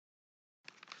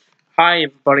Hi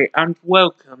everybody and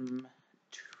welcome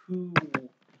to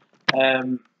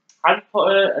Harry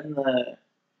Potter and the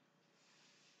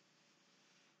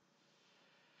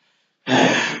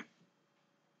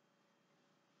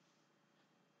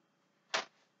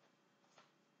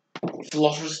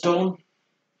Philosopher's Stone,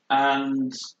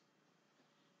 and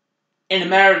in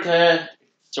America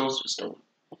it's Sorcerer's Stone.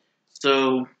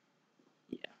 So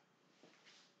yeah.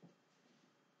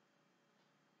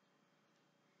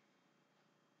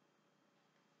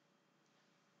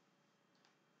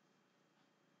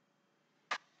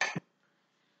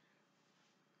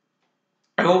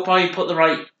 I hope I put the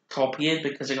right copy in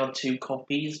because I got two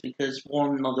copies because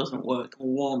one that doesn't work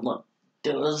and one that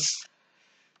does.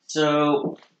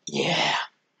 So yeah.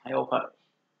 I hope I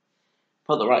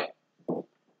put the right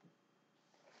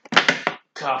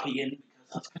copy in because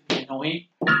that's gonna be annoying.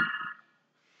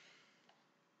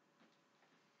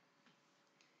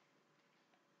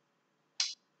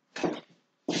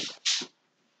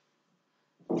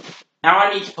 Now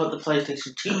I need to put the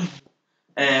PlayStation 2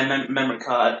 memory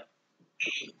card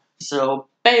in. So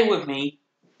bear with me.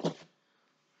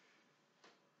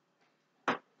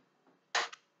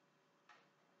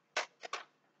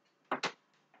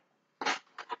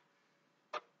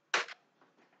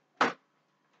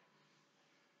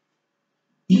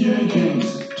 EA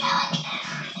Games.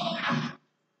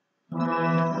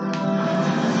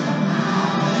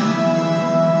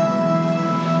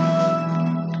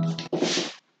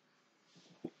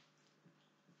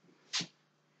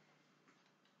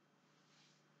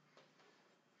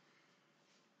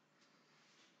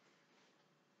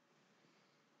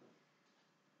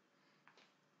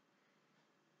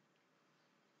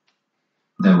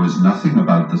 There was nothing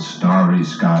about the starry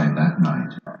sky that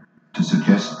night to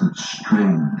suggest that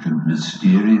strange and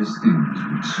mysterious things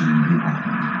would soon be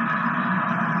happening.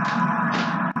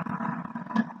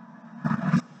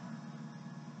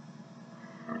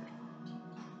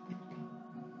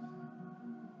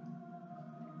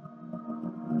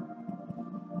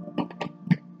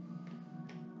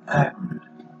 Hagrid,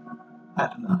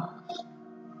 at last.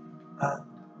 And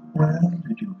where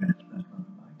did you get that other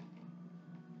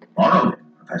mic? Borrowed it,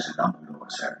 Professor Dumbledore,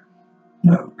 sir.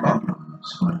 No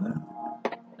problems, were there?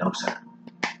 No, sir.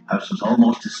 House was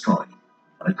almost destroyed,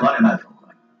 but I got him out all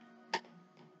right.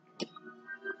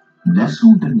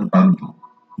 Nestled in the bundle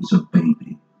was a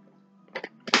baby.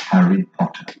 Harry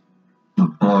Potter, the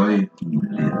boy who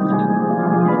lived.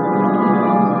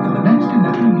 For the next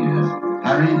 11 years,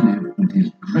 Harry lived with his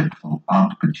dreadful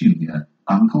Aunt Petunia,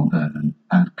 Uncle Vernon,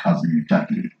 and Cousin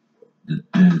Dudley, the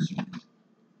Dursleys.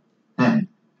 Then,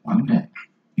 one day,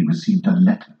 he received a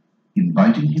letter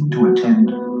inviting him to attend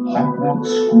Hogwarts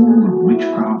School of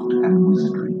Witchcraft and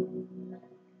Wizardry.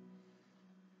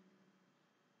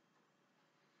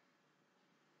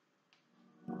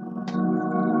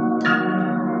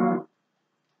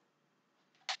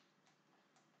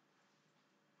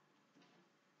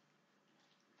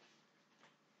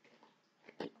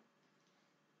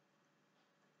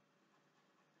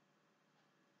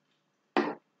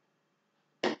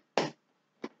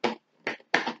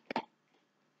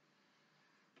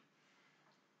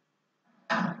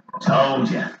 Told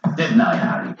you, didn't I,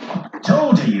 Harry?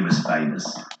 Told you he was famous.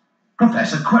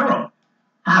 Professor Quirrell.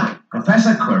 Harry,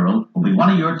 Professor Quirrell will be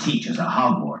one of your teachers at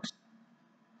Hogwarts.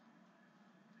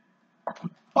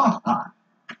 Potter, I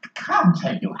can't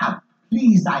tell you how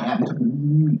pleased I am to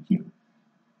meet you.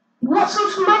 What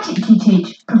sort of magic do you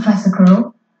teach, Professor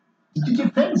Quirrell?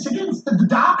 Defense against the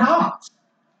dark arts.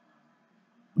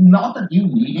 Not that you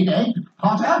need it, eh,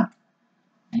 Potter?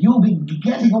 You'll be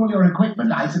getting all your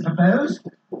equipment, I suppose.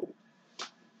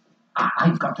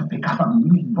 I've got to pick up a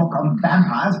book on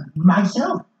vampires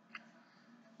myself.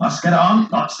 Must get on,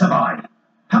 lots to buy.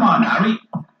 Come on, Harry.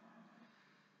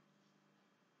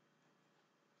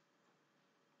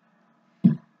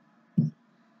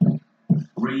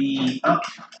 Three up,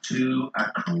 two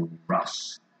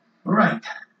across. Right.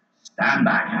 Stand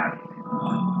back, Harry.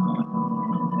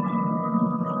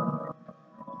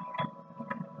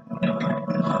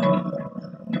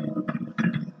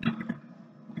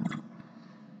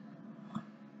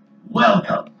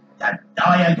 Welcome to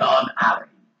Diagon Alley.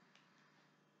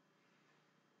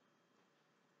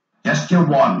 Just your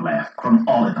one left from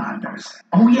Ollivanders.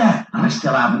 Oh yeah, and I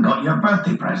still haven't got your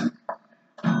birthday present.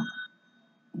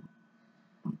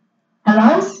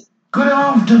 Hello? Good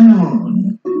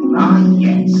afternoon.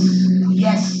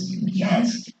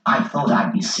 Yes. I thought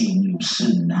I'd be seeing you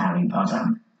soon, Harry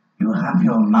Potter. You have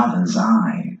your mother's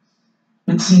eyes.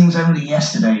 It seems only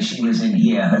yesterday she was in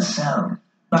here herself,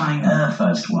 buying her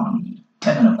first one.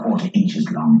 10 1/4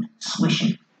 inches long,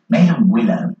 swishing, made of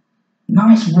willow.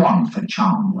 Nice wand for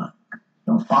charm work.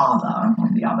 father,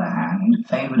 on the other hand,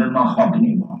 favoured a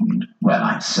mahogany wand. Well,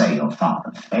 I'd say your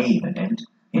father favoured it.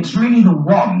 It's really the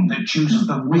wand that chooses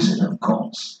the wizard, of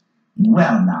course.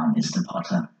 Well now, Mr.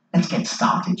 Potter, let's get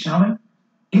started, shall we?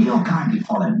 If you'll kindly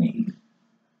follow me.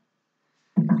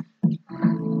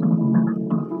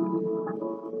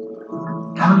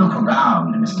 Have a look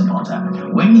around, Mr.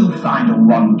 Potter. When you find a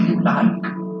wand you like,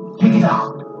 pick it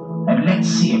up, and let's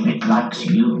see if it likes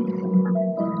you.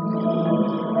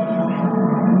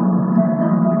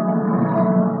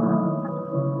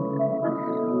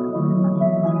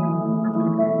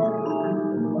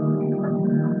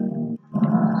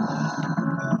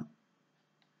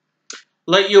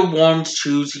 Let your wand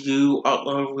choose you at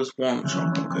Lover's Wand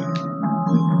Shop, okay?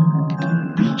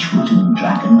 Beechwood and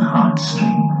dragon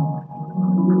heartstring.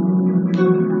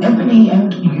 Ebony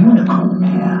and unicorn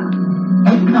hair.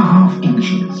 8.5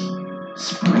 inches.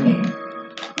 Springy.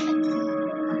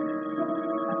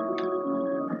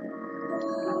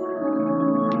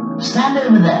 Stand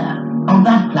over there, on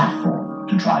that platform,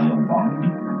 to try your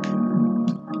wand.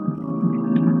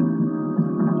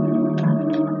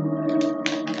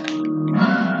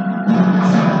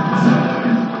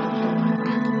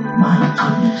 My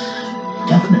goodness.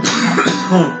 Definitely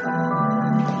not.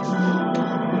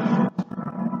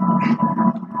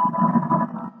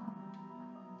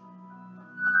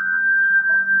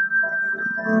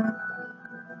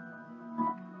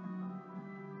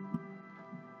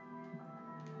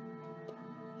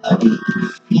 Hurry,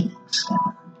 Phoenix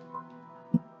Feather.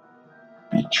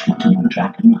 Beechwood and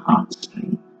dragon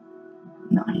heartstring.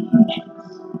 9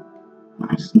 inches.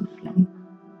 Nice and flame.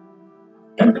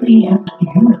 Ebony and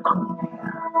unicorn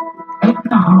hair.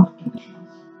 8.5 inches.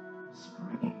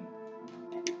 Springy.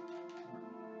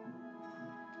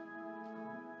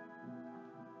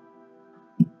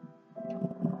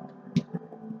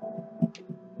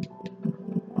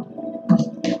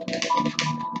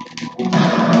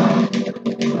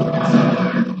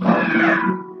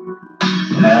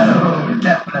 No,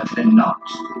 definitely not.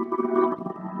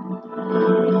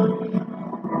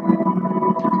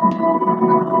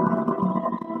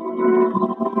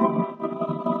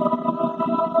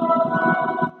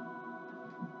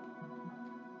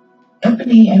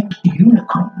 Ebony and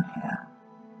unicorn hair.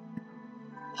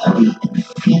 Hurry and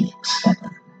phoenix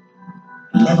feather.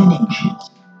 11 inches.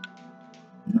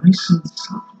 Nice and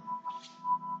soft.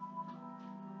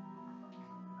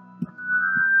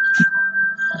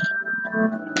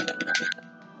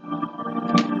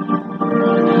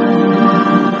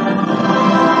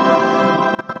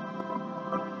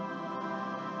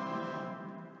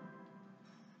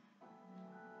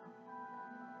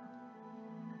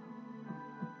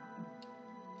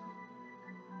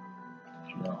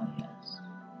 Curious.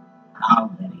 How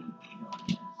very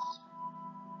curious.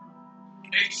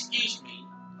 Excuse me.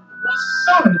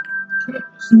 Sorry,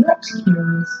 what's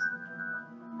curious?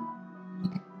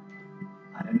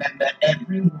 I remember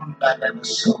every wand I've ever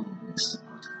sold, Mr.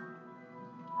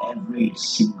 Potter. Every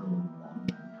single one.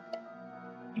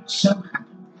 It so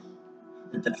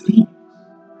happens that the phoenix,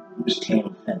 whose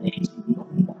tail feather is in your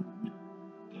wand,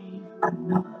 gave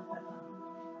another feather.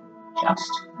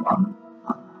 Just one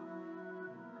other.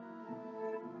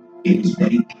 It is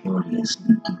very curious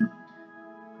indeed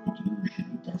that you should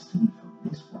be destined for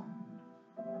this wand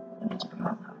and its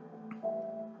brother.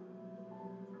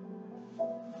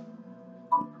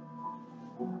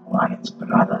 Why, its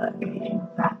brother gave him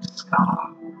that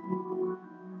scar.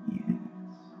 Yes,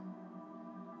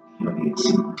 curious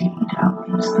indeed how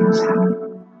these things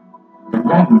happen. The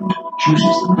wand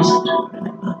chooses the wizard,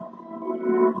 remember.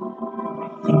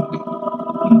 I think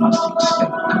we must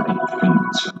expect great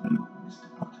things from you, Mr.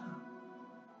 Potter.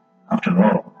 After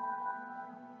all,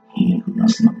 he who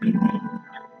must not be named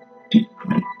did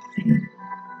great things.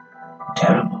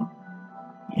 Terrible,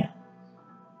 yes,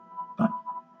 but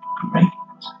great.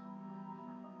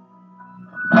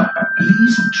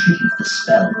 Please retrieve the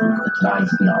spell book that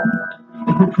lies beyond.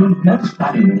 It will prove most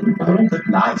valuable in all that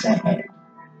lies ahead.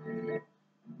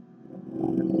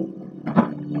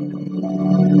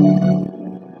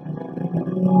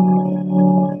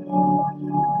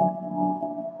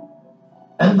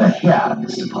 Over here,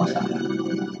 Mr. Potter.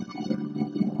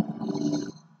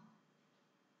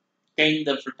 Game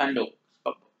the Nintendo.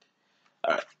 Oh,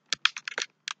 alright.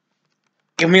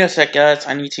 Give me a sec, guys.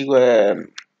 I need to, there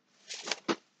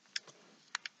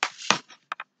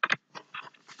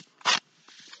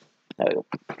we go.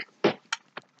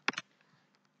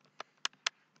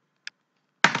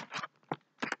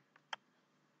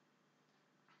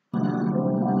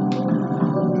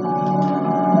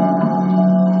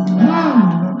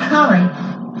 Curry.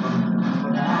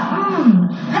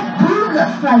 That booger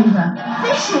flavour.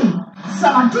 Fishy.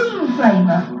 Sardine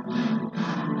flavour.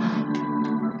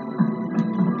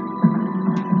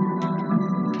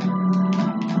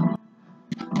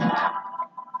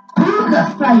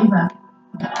 Nougat flavour.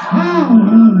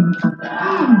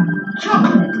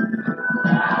 Chocolate.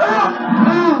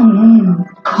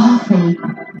 Coffee.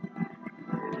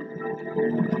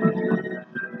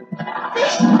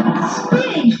 Fish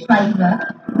spinach flavour.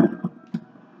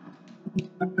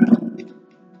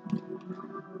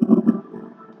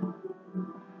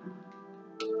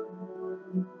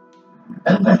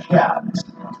 Over here,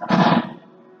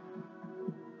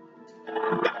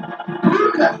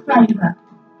 Nougat flavour.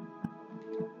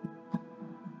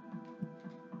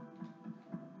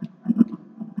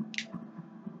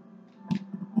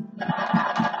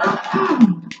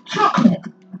 Chocolate.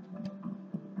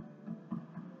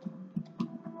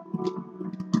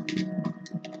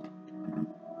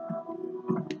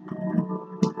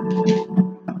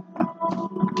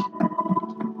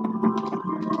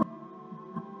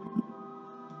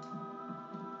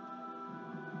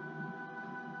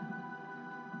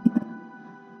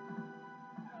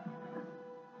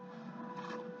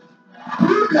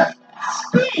 Nougat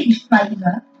spinach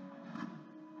flavour.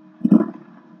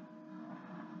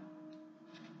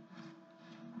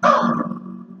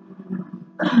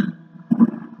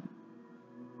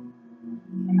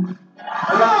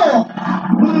 Oh,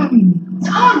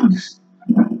 toast.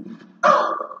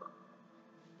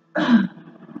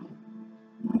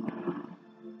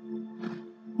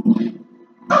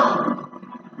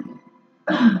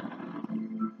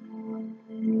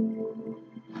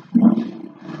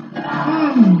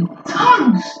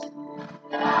 Toast.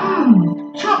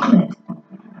 Chocolate.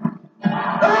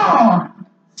 Oh,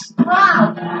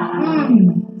 sprout.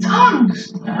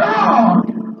 Toast. Oh,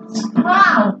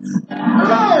 sprout.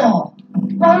 Oh,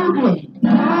 bogey.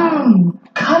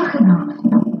 Coconut.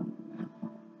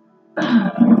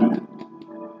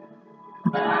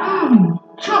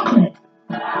 Chocolate.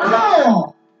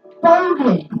 Oh,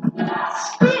 bogey.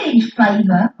 Spinach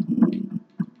flavour.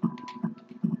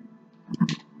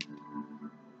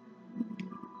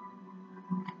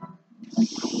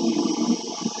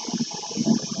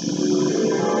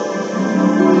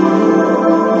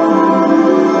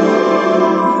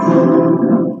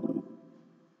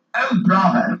 oh,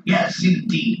 bravo, yes,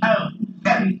 indeed. Oh,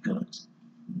 very good.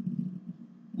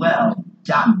 Well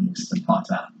done, Mr.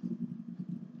 Potter.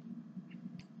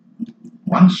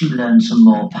 Once you learn some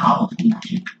more powerful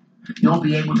magic, you'll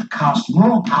be able to cast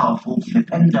more powerful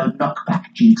flipendo knockback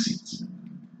jinxes.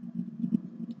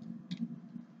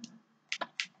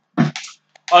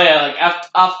 Oh yeah, like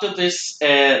after this,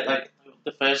 like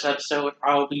the first episode,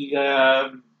 I'll be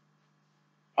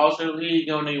also really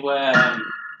going to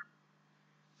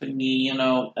thingy,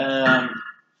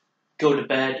 go to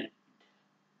bed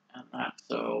and that.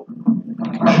 So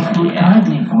If you'll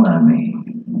kindly follow me.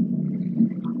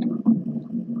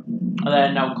 and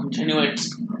then I'll continue it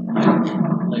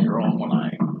later on when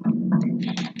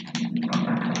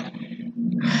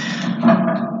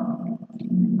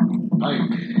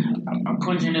I'll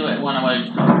continue it when I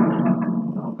wake up.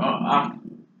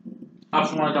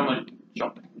 After when I'm done with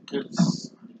shopping,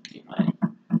 because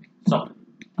stop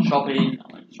shopping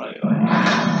straight away.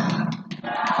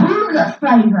 Nougat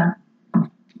flavour.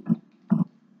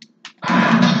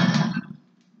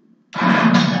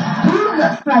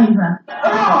 Nougat flavour.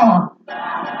 Oh,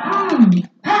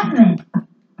 peppermint.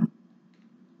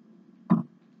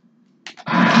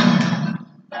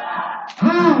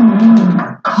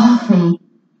 Coffee.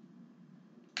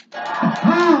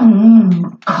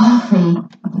 Coffee.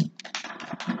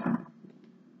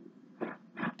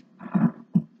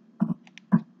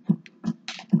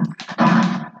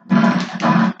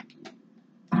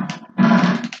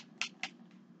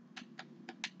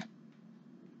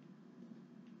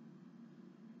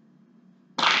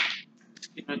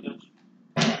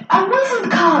 A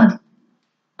wizard card.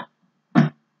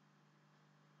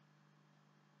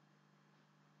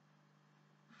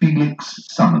 Felix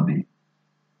Somerby,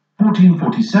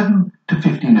 1447 to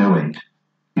 1508,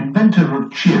 inventor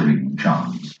of cheering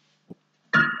charms.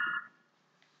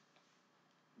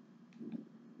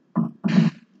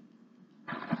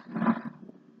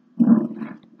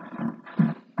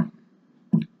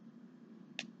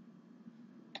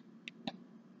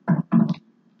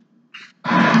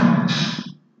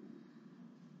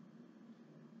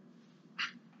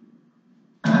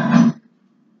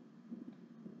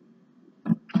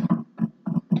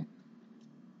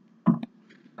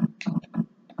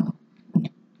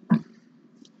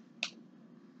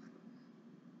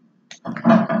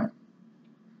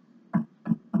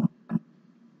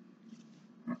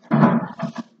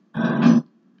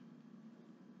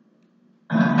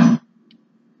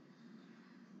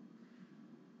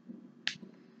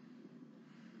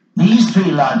 These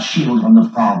three large shields on the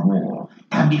far wall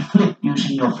can be flipped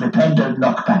using your Flipendo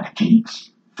knockback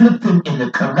jinx. Flip them in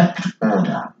the correct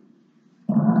order.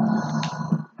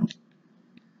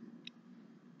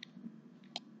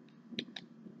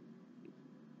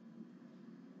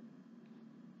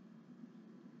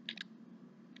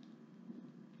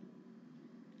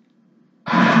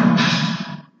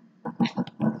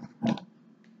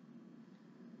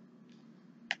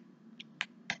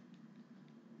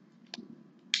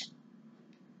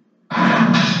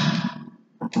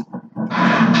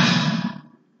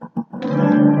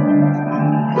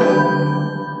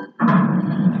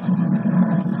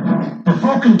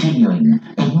 Before continuing,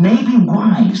 it may be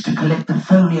wise to collect the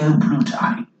folio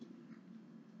blutite.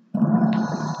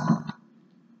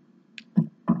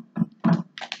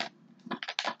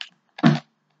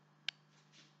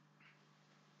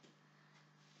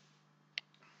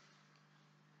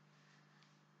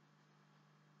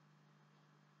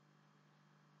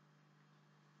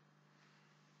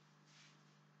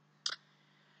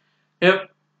 Yep.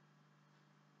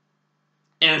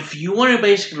 If you want to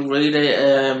basically read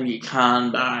it, you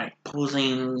can by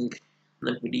pausing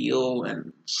the video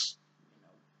and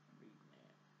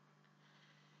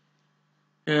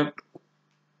yep.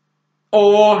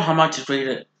 Or I might just read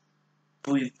it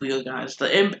for you guys.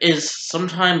 The imp is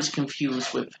sometimes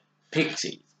confused with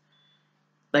pixies.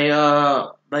 They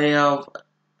have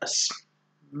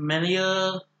many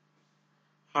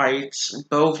heights.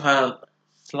 Both have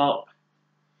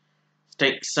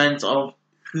slapstick sense of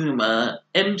humor.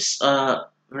 Imps are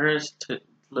very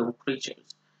little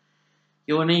creatures.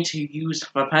 You will need to use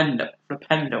flipendo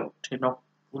to knock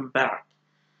them back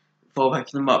before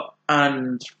picking them up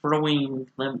and throwing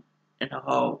them in a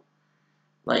hole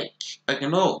like a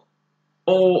canoe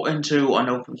or into an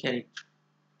open cage.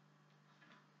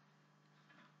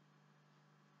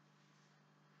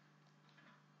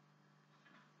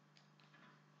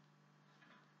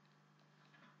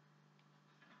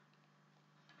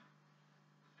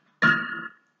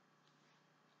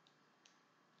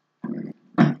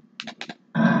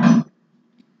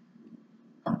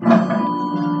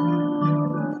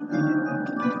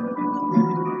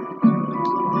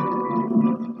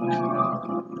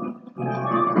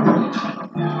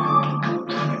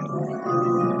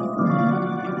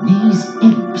 These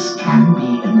imps can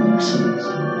be a nuisance.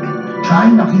 Try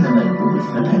knocking them over with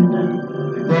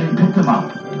flipendo. Then pick them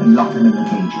up and lock them in the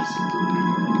cages.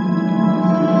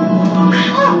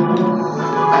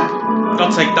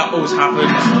 God's sake, that always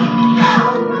happens.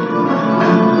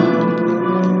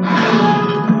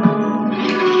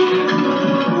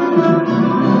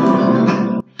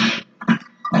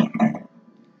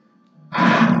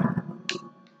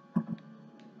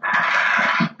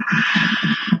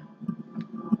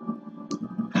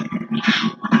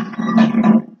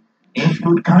 If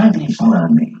you'd kindly follow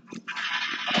me.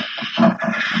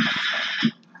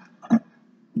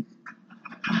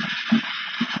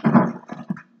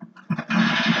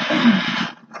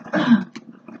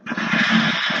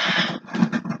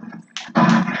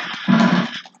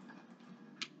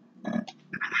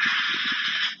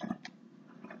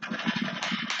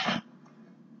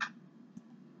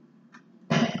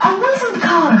 A wizard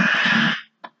card!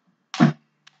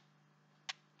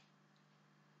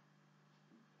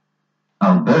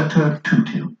 Alberta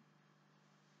Tutu,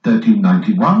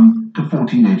 1391 to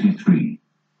 1483,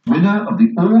 winner of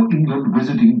the All-England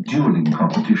Wizarding Duelling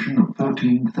Competition of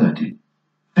 1430,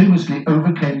 famously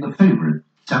overcame the favourite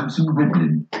Samson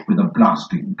Riblin with a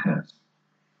blasting curse.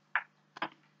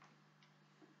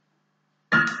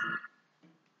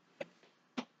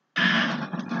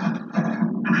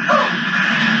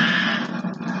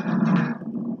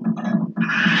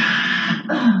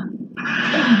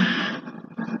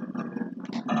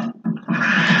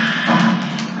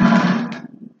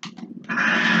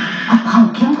 A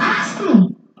pumpkin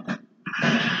pasty!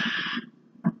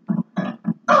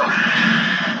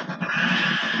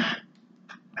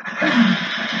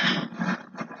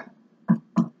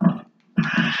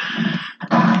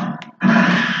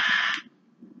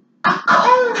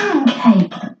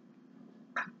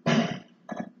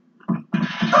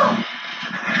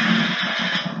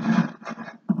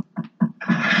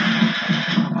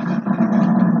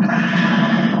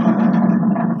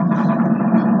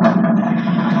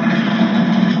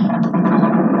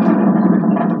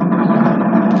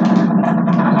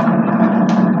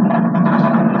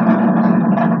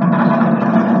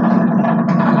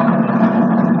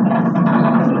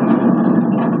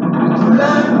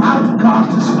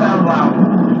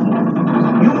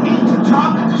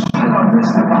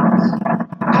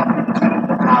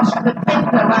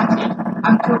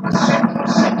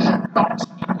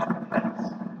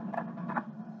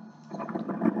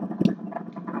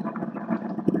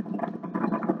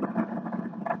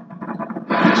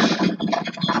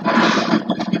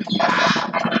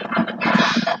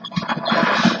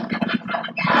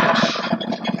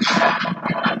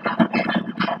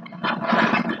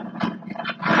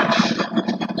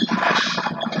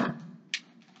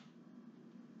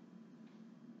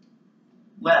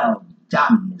 Well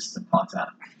done, Mr. Potter.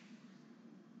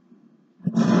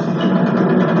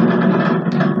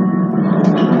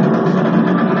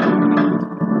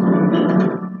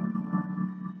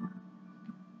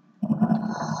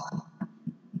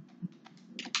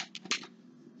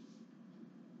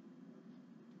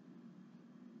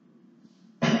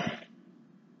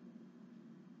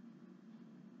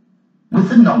 With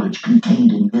the knowledge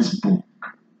contained in this book,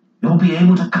 you'll be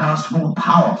able to cast more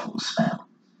powerful spells.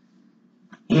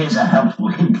 Here's a helpful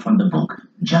hint from the book,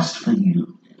 just for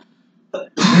you. Build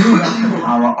up the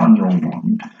power on your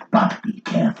wand, but be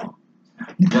careful.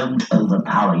 Don't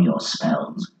overpower your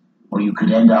spells, or you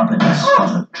could end up in a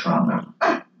spot of trouble.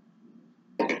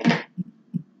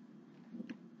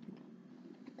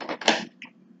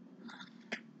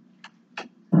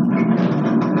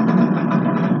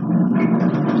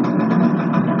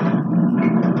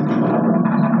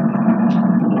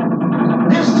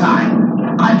 This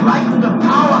time, I'd like you to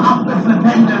power up the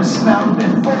Flipendo spell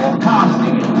before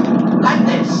casting it. Like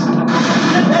this.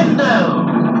 Flipendo!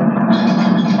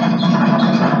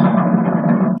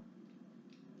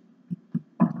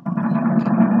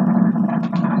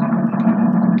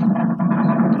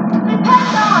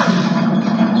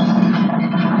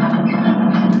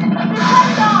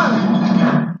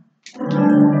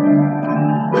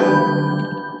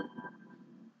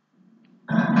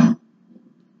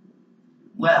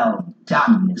 Well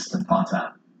done, Mr.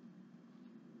 Potter.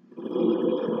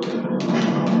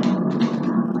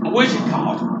 A wizard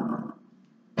card.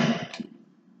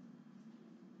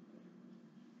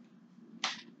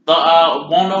 There are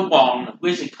 101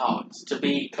 wizard cards to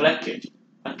be collected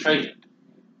and traded.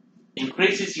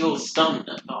 Increases your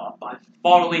stamina bar by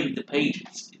following the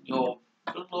pages in your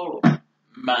floral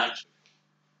magic.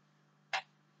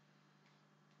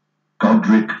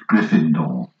 Godric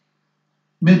Gryffindor.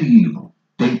 Medieval.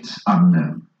 Dates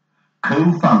unknown.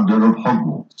 Co-founder of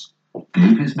Hogwarts.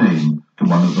 Gave his name to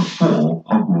one of the 4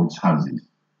 Hogwarts houses.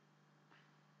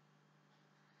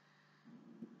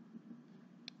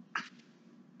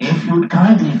 If you'd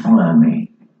kindly follow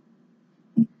me.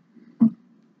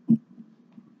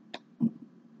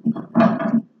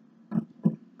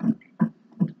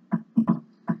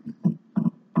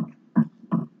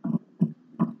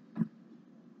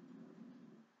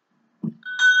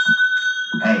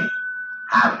 Hey,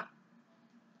 Harry.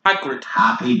 Hagrid.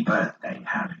 Happy birthday,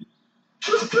 Harry.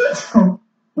 She's beautiful.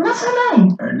 What's her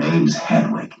name? Her name's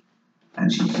Hedwig,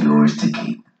 and she's yours to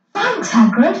keep. Thanks,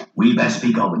 Hagrid. We best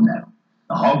be going now.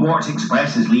 The Hogwarts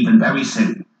Express is leaving very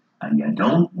soon, and you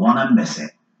don't want to miss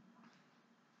it.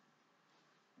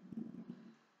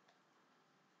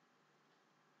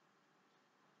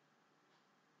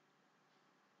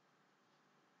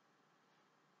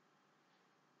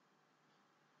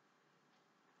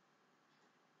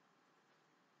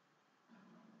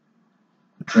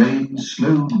 The train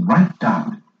slowed right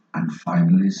down and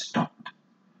finally stopped.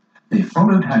 They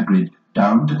followed Hagrid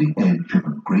down to the edge of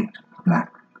a great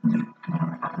black lake.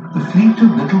 The fleet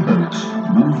of little boats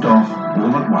moved off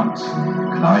all at once,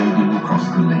 gliding across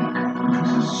the lake, which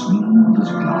was as smooth as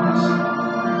glass.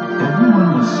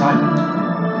 Everyone was silent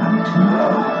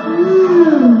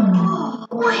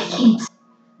until... Wicked.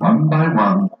 One by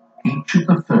one, each of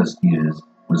the first years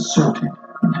was sorted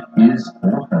into his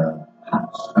or her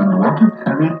house. And what of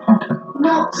Harry Potter?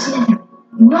 Not Slytherin.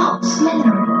 Not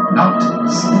Slytherin. Not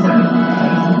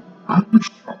Slytherin, eh? Are you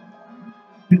sure?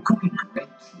 You could be great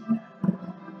here.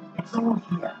 It's all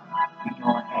here in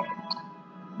your head.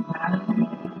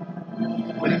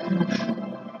 Well, if you're sure,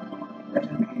 let it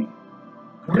be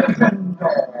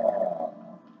Gryffindor.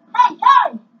 Hey,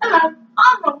 Harry. Hello.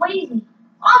 I'm Ron Weasley.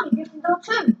 I'm in Gryffindor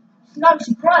too. It's no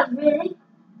surprise, really.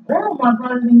 All my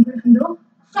brothers are in Gryffindor.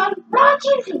 So why do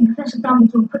you think Professor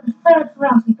Dumbledore put the third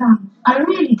variety down? I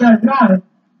really don't know.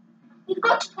 You've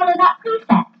got to follow that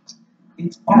prefect.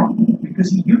 It's odd,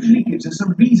 because he usually gives us a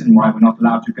reason why we're not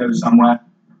allowed to go somewhere.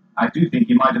 I do think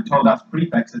he might have told us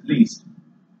prefects at least.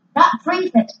 That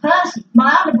prefect's Percy,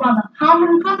 my other brother. How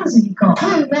many brothers have you got?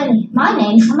 Too many. My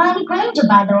name's Hermione Granger,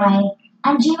 by the way.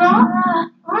 And you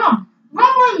are? Ron.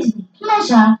 Ron Weasley.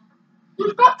 Pleasure.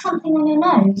 You've got something on your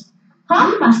nose.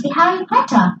 You must be Harry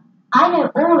Potter. I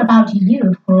know all about you,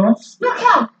 of course. Look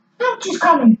out! Filch is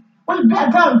coming. We'd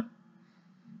better go.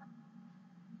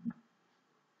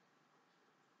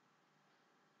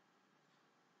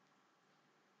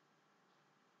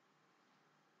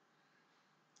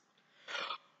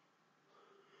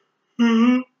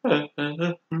 Alright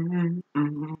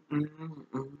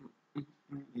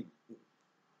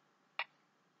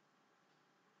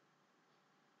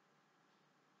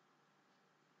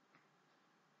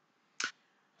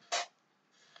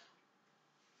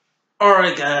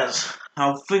guys,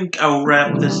 I think I'll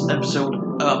wrap this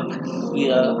episode up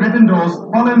here.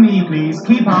 Gryffindors, follow me, please.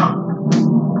 Keep up.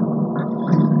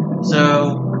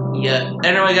 So, yeah.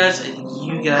 Anyway guys,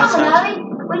 you guys Come on, have... Harry.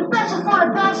 We'd better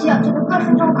follow Percy up to the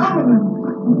Gryffindor common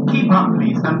room. Keep up,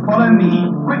 please, and follow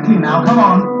me. Quickly now, come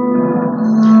on.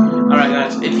 Alright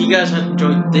guys, if you guys have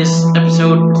enjoyed this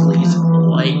episode, please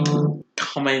like,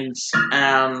 comment,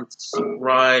 and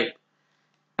subscribe.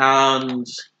 And,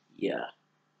 yeah.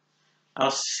 I'll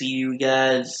see you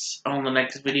guys on the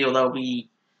next video. That'll be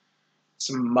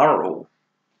tomorrow.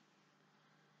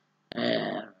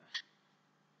 And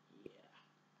yeah.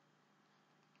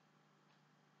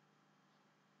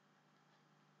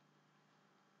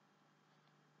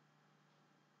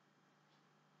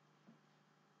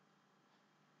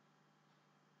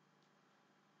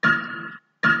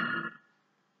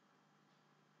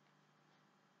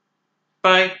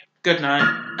 Bye, good night,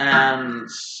 and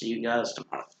see you guys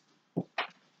tomorrow.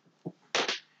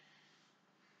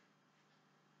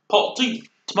 Part 2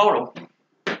 tomorrow.